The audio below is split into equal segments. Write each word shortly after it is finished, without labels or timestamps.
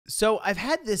So I've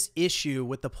had this issue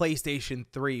with the PlayStation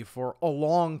 3 for a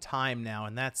long time now,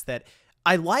 and that's that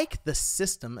I like the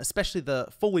system, especially the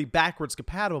fully backwards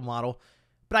compatible model,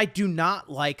 but I do not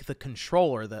like the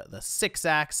controller, the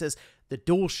 6-axis, the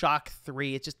DualShock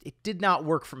 3. It did not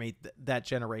work for me that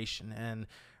generation. And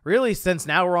really, since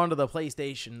now we're on to the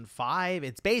PlayStation 5,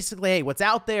 it's basically, hey, what's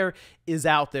out there is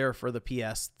out there for the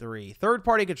PS3.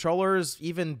 Third-party controllers,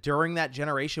 even during that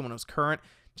generation when it was current,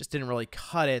 just didn't really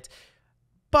cut it.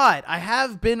 But I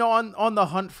have been on the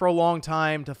hunt for a long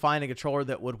time to find a controller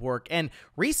that would work. And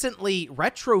recently,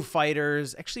 Retro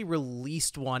Fighters actually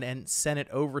released one and sent it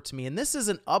over to me. And this is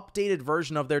an updated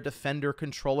version of their Defender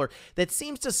controller that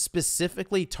seems to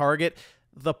specifically target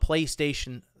the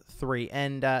PlayStation 3.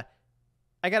 And I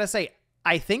gotta say,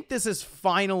 I think this is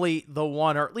finally the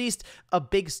one, or at least a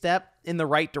big step in the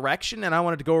right direction, and I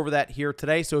wanted to go over that here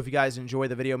today. So if you guys enjoy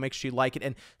the video, make sure you like it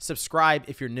and subscribe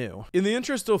if you're new. In the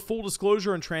interest of full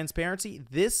disclosure and transparency,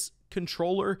 this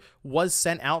controller was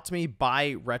sent out to me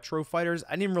by Retro Fighters.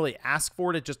 I didn't really ask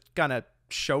for it. It just kind of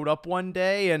showed up one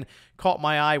day and caught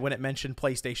my eye when it mentioned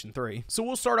PlayStation 3. So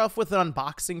we'll start off with an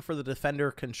unboxing for the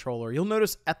Defender controller. You'll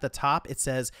notice at the top it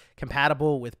says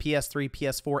compatible with PS3,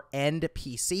 PS4, and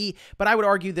PC, but I would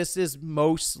argue this is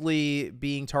mostly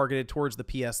being targeted towards the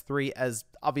PS3, as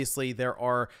obviously there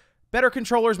are better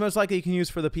controllers most likely you can use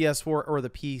for the PS4 or the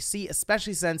PC,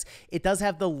 especially since it does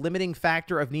have the limiting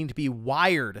factor of needing to be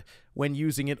wired when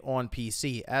using it on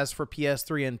PC. As for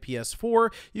PS3 and PS4,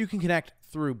 you can connect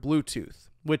through Bluetooth,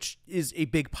 which is a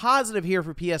big positive here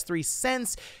for PS3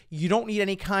 since you don't need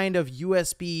any kind of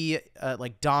USB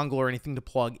like dongle or anything to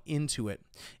plug into it.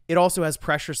 It also has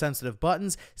pressure-sensitive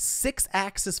buttons,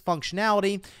 6-axis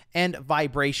functionality, and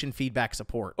vibration feedback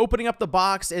support. Opening up the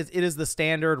box, it is the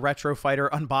standard Retro Fighter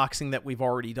unboxing that we've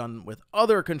already done with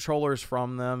other controllers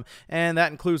from them, and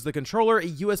that includes the controller, a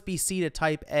USB-C to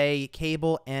Type-A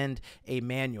cable, and a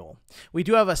manual. We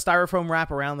do have a styrofoam wrap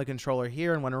around the controller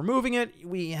here, and when removing it,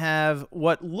 we have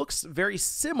what looks very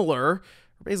similar,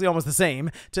 basically almost the same,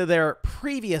 to their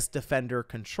previous Defender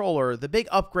controller. The big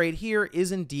upgrade here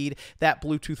is indeed that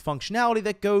Bluetooth functionality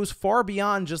that goes far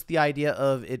beyond just the idea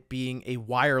of it being a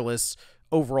wireless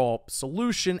overall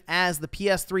solution, as the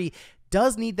PS3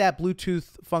 does need that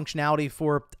Bluetooth functionality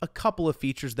for a couple of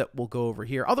features that we'll go over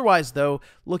here. Otherwise, though,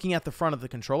 looking at the front of the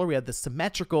controller, we have the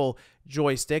symmetrical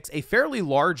joysticks, a fairly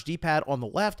large D-pad on the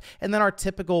left, and then our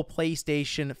typical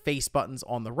PlayStation face buttons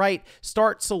on the right,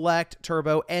 start, select,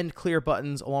 turbo, and clear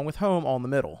buttons, along with home on the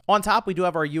middle. On top, we do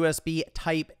have our USB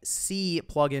Type-C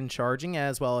plug-in charging,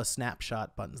 as well as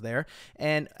snapshot buttons there,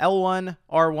 and L1,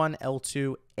 R1,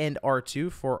 L2, and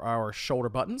R2 for our shoulder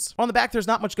buttons. On the back, there's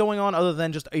not much going on other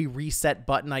than just a reset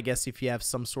button. I guess if you have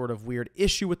some sort of weird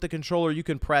issue with the controller, you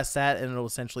can press that and it'll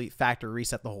essentially factory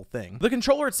reset the whole thing. The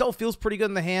controller itself feels pretty good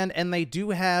in the hand, and they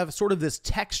do have sort of this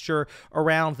texture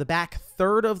around the back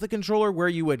third of the controller where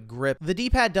you would grip. The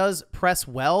D-pad does press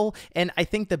well, and I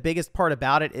think the biggest part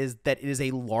about it is that it is a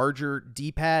larger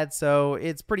D-pad, so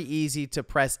it's pretty easy to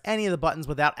press any of the buttons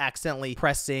without accidentally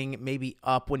pressing maybe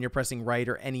up when you're pressing right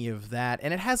or any of that.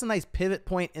 And it has a nice pivot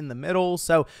point in the middle,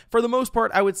 so for the most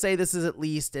part, I would say this is at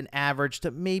least an average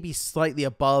to maybe slightly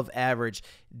above average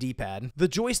D-pad. The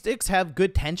joysticks have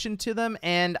good tension to them,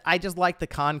 and I just like the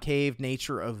concave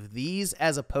nature of these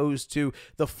as opposed to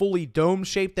the fully dome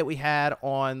shape that we had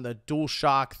on the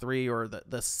DualShock 3 or the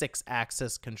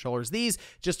 6-axis controllers. These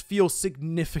just feel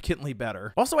significantly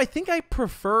better. Also, I think I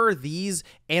prefer these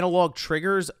analog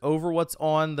triggers over what's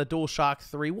on the DualShock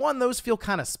 3. One, those feel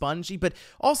kind of spongy, but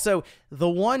also the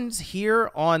ones here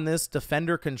on this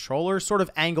Defender controller sort of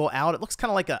angle out. It looks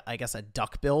kind of like I guess a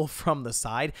duckbill from the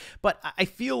side, but I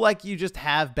feel like you just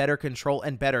have better control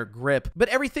and better grip. But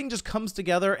everything just comes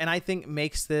together and I think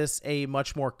makes this a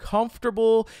much more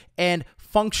comfortable and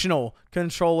functional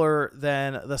controller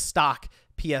than the stock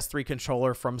PS3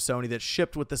 controller from Sony that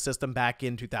shipped with the system back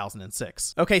in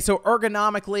 2006. Okay, so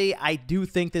ergonomically, I do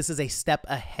think this is a step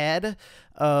ahead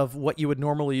of what you would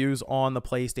normally use on the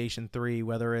PlayStation 3,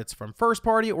 whether it's from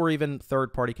first-party or even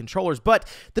third-party controllers. But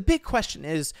the big question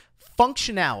is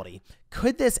functionality.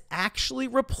 Could this actually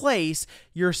replace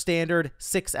your standard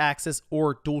 6-axis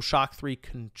or DualShock 3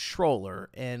 controller?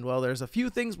 And, well, there's a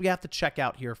few things we have to check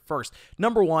out here first.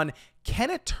 Number one, can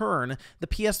it turn the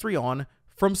PS3 on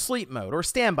from sleep mode or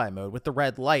standby mode with the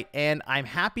red light? And I'm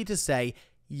happy to say,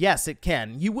 yes, it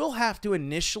can. You will have to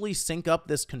initially sync up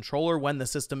this controller when the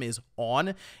system is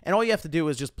on, and all you have to do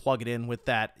is just plug it in with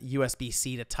that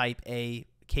USB-C to Type-A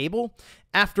cable,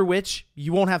 after which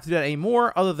you won't have to do that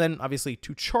anymore, other than obviously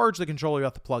to charge the controller, you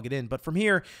have to plug it in. But from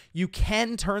here, you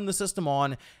can turn the system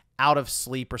on out of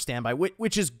sleep or standby,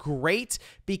 which is great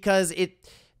because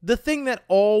The thing that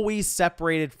always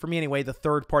separated, for me anyway, the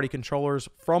third-party controllers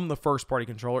from the first-party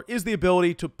controller is the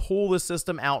ability to pull the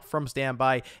system out from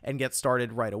standby and get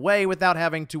started right away without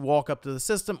having to walk up to the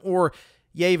system or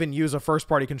even use a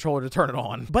first-party controller to turn it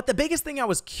on. But the biggest thing I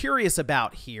was curious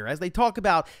about here, as they talk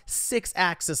about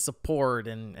 6-axis support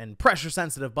and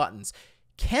pressure-sensitive buttons,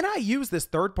 can I use this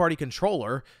third-party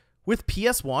controller with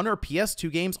PS1 or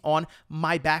PS2 games on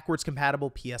my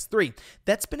backwards-compatible PS3?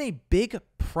 That's been a big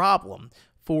problem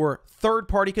for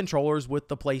third-party controllers with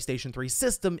the PlayStation 3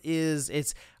 system.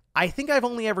 I think I've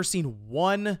only ever seen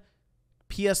one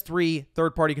PS3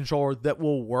 third-party controller that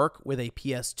will work with a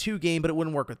PS2 game, but it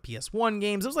wouldn't work with PS1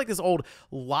 games. It was like this old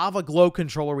Lava Glow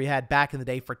controller we had back in the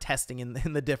day for testing in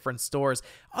the different stores.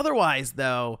 Otherwise,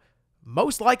 though,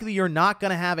 most likely you're not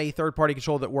going to have a third-party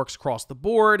controller that works across the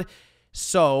board.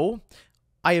 So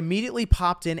I immediately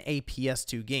popped in a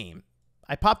PS2 game.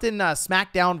 I popped in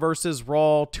SmackDown vs.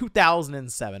 Raw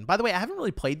 2007. By the way, I haven't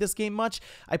really played this game much.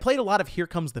 I played a lot of Here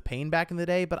Comes the Pain back in the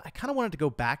day, but I kind of wanted to go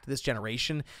back to this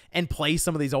generation and play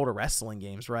some of these older wrestling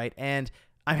games, right? And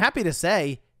I'm happy to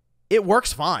say it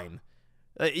works fine.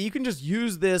 You can just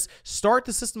use this, start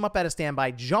the system up at a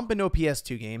standby, jump into a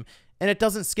PS2 game, and it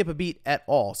doesn't skip a beat at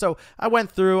all. So I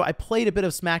went through, I played a bit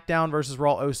of SmackDown vs.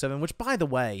 Raw 07, which, by the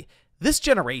way, this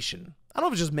generation, I don't know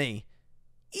if it's just me,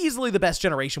 easily the best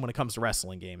generation when it comes to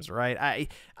wrestling games, right?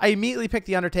 I immediately picked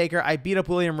The Undertaker. I beat up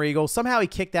William Regal. Somehow he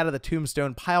kicked out of the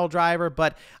Tombstone pile driver,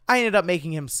 but I ended up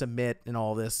making him submit and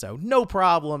all this, so no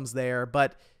problems there.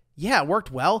 But yeah, it worked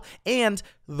well, and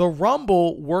the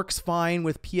Rumble works fine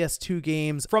with PS2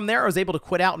 games. From there, I was able to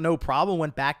quit out no problem,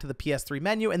 went back to the PS3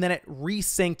 menu, and then it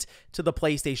resynced to the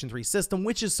PlayStation 3 system,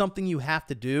 which is something you have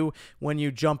to do when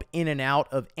you jump in and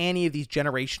out of any of these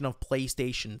generation of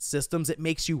PlayStation systems. It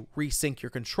makes you resync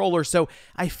your controller, so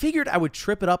I figured I would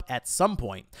trip it up at some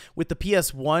point. With the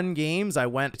PS1 games, I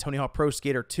went to Tony Hawk Pro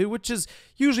Skater 2, which is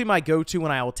usually my go-to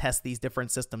when I will test these different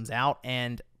systems out,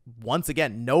 and once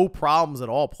again, no problems at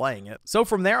all playing it. So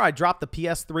from there, I dropped the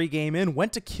PS3 game in,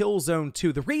 went to Killzone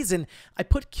 2. The reason I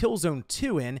put Killzone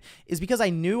 2 in is because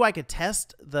I knew I could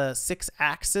test the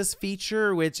 6-axis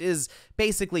feature, which is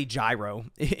basically gyro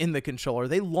in the controller.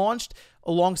 They launched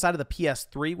alongside of the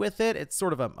PS3 with it. It's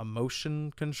sort of a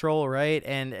motion control, right?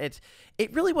 And it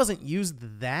really wasn't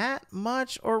used that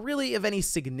much or really of any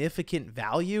significant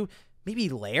value. Maybe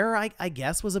Lair, I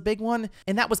guess, was a big one.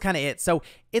 And that was kind of it. So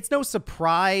it's no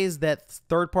surprise that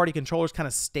third-party controllers kind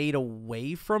of stayed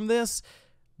away from this.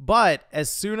 But as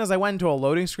soon as I went into a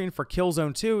loading screen for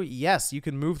Killzone 2, yes, you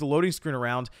can move the loading screen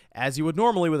around as you would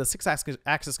normally with a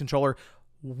 6-axis controller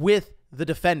with the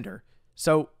Defender.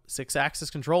 So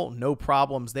 6-axis control, no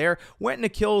problems there. Went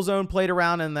into Killzone, played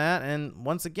around in that, and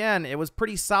once again, it was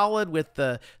pretty solid with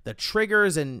the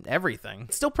triggers and everything.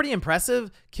 It's still pretty impressive,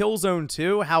 Killzone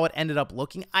 2, how it ended up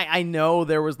looking. I know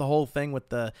there was the whole thing with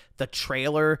the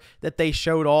trailer that they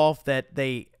showed off that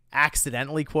they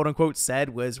accidentally, quote-unquote, said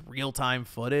was real-time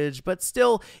footage, but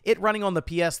still, it running on the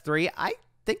PS3, I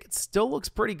think it still looks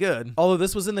pretty good. Although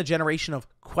this was in the generation of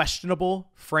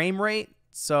questionable frame rate,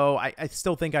 so I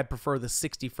still think I'd prefer the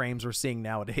 60 frames we're seeing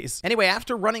nowadays. Anyway,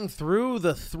 after running through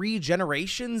the 3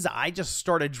 generations, I just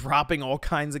started dropping all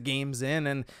kinds of games in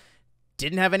and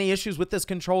didn't have any issues with this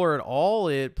controller at all.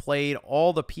 It played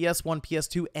all the PS1,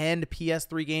 PS2, and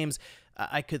PS3 games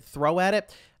I could throw at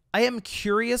it. I am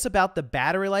curious about the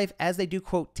battery life as they do,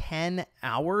 quote, 10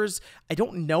 hours. I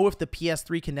don't know if the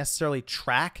PS3 can necessarily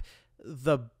track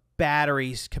the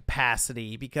battery's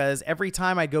capacity because every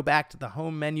time I go back to the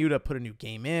home menu to put a new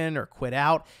game in or quit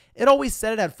out, it always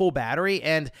said it had full battery,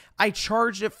 and I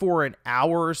charged it for an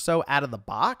hour or so out of the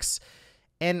box.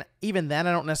 And even then,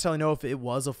 I don't necessarily know if it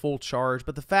was a full charge,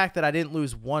 but the fact that I didn't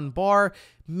lose 1 bar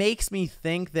makes me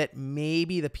think that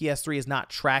maybe the PS3 is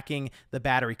not tracking the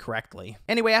battery correctly.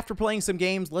 Anyway, after playing some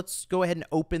games, let's go ahead and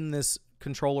open this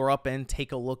controller up and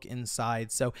take a look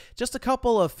inside. So just a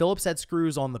couple of Phillips head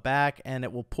screws on the back and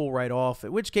it will pull right off,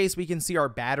 in which case we can see our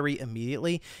battery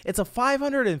immediately. It's a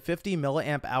 550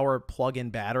 milliamp hour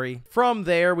plug-in battery. From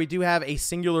there, we do have a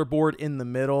singular board in the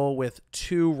middle with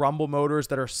 2 rumble motors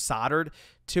that are soldered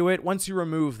to it. Once you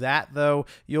remove that, though,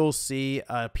 you'll see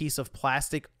a piece of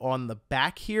plastic on the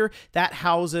back here that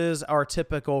houses our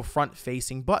typical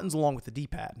front-facing buttons along with the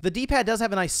D-pad. The D-pad does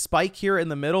have a nice spike here in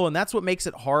the middle, and that's what makes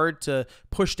it hard to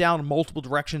push down multiple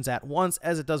directions at once,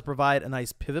 as it does provide a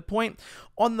nice pivot point.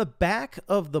 On the back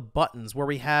of the buttons, where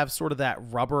we have sort of that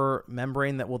rubber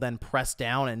membrane that will then press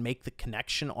down and make the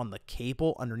connection on the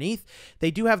cable underneath,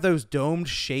 they do have those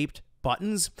domed-shaped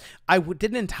buttons. I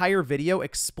did an entire video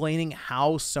explaining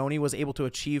how Sony was able to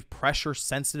achieve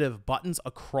pressure-sensitive buttons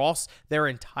across their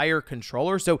entire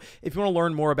controller. So if you want to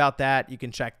learn more about that, you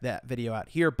can check that video out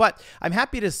here. But I'm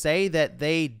happy to say that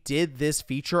they did this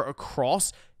feature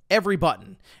across every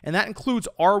button, and that includes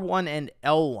R1 and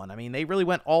L1. I mean, they really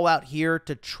went all out here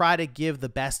to try to give the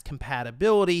best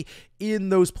compatibility in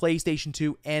those PlayStation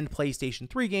 2 and PlayStation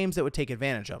 3 games that would take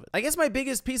advantage of it. I guess my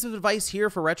biggest piece of advice here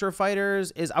for retro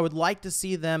fighters is I would like to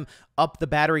see them up the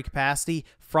battery capacity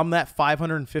from that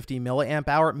 550 milliamp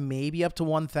hour, maybe up to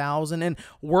 1,000, and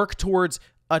work towards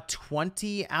a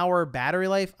 20-hour battery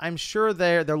life. I'm sure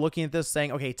they're looking at this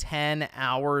saying, okay, 10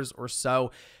 hours or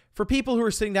so. For people who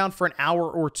are sitting down for an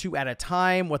hour or two at a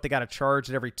time, what they got to charge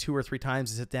at every 2 or 3 times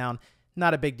to sit down,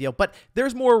 not a big deal. But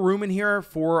there's more room in here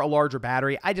for a larger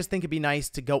battery. I just think it'd be nice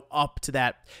to go up to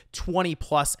that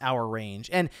 20+ hour range.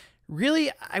 And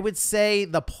really, I would say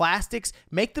the plastics,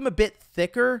 make them a bit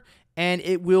thicker and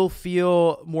it will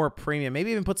feel more premium.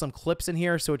 Maybe even put some clips in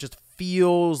here so it just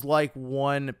feels like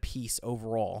one piece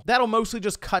overall. That'll mostly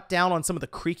just cut down on some of the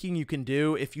creaking you can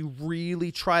do if you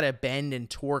really try to bend and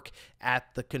torque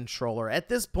at the controller. At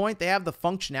this point, they have the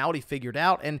functionality figured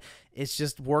out, and it's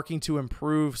just working to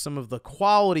improve some of the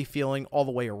quality feeling all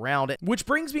the way around it. Which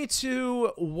brings me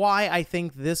to why I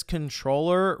think this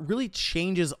controller really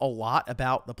changes a lot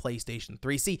about the PlayStation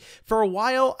 3. See, for a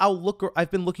while,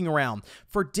 I've been looking around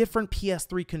for different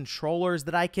PS3 controllers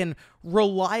that I can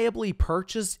reliably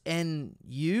purchase and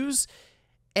use,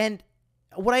 and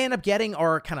what I end up getting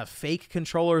are kind of fake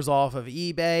controllers off of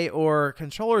eBay or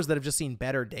controllers that have just seen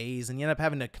better days, and you end up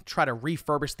having to try to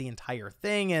refurbish the entire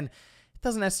thing, and it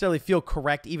doesn't necessarily feel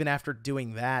correct even after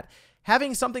doing that.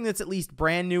 Having something that's at least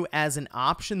brand new as an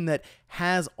option that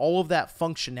has all of that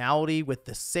functionality with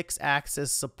the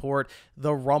 6-axis support,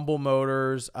 the rumble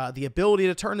motors, the ability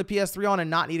to turn the PS3 on and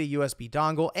not need a USB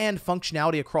dongle, and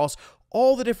functionality across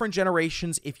all the different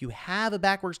generations if you have a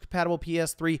backwards compatible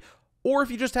PS3 or if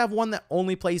you just have one that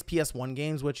only plays PS1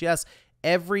 games, which, yes,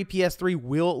 every PS3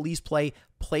 will at least play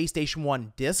PlayStation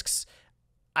 1 discs.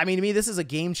 I mean, to me, this is a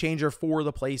game changer for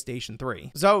the PlayStation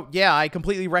 3. So, yeah, I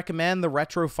completely recommend the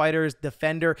Retro Fighters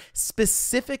Defender,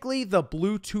 specifically the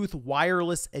Bluetooth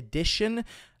Wireless Edition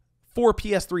for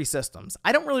PS3 systems.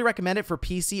 I don't really recommend it for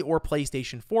PC or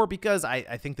PlayStation 4 because I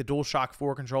think the DualShock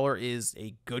 4 controller is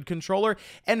a good controller,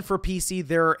 and for PC,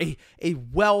 there are a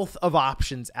wealth of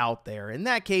options out there. In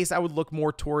that case, I would look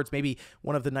more towards maybe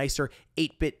one of the nicer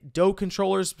 8-bit DO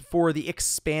controllers for the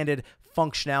expanded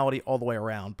functionality all the way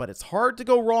around. But it's hard to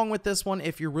go wrong with this one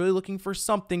if you're really looking for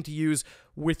something to use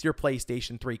with your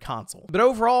PlayStation 3 console. But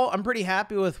overall, I'm pretty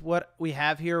happy with what we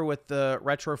have here with the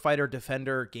Retro Fighter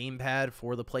Defender gamepad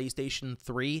for the PlayStation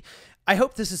 3. I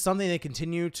hope this is something they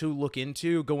continue to look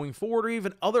into going forward, or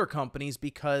even other companies,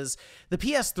 because the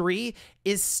PS3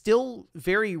 is still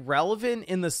very relevant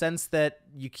in the sense that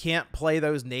you can't play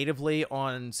those natively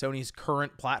on Sony's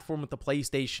current platform with the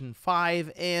PlayStation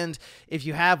 5, and if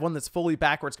you have one that's fully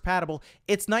backwards compatible,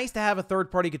 it's nice to have a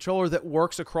third-party controller that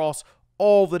works across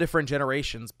all the different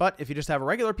generations. But if you just have a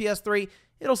regular PS3,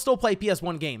 it'll still play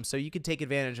PS1 games, so you can take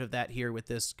advantage of that here with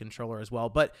this controller as well.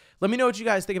 But let me know what you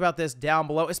guys think about this down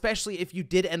below, especially if you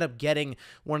did end up getting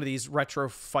one of these Retro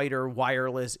Fighter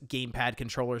wireless gamepad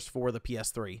controllers for the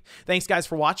PS3. Thanks, guys,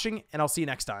 for watching, and I'll see you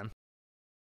next time.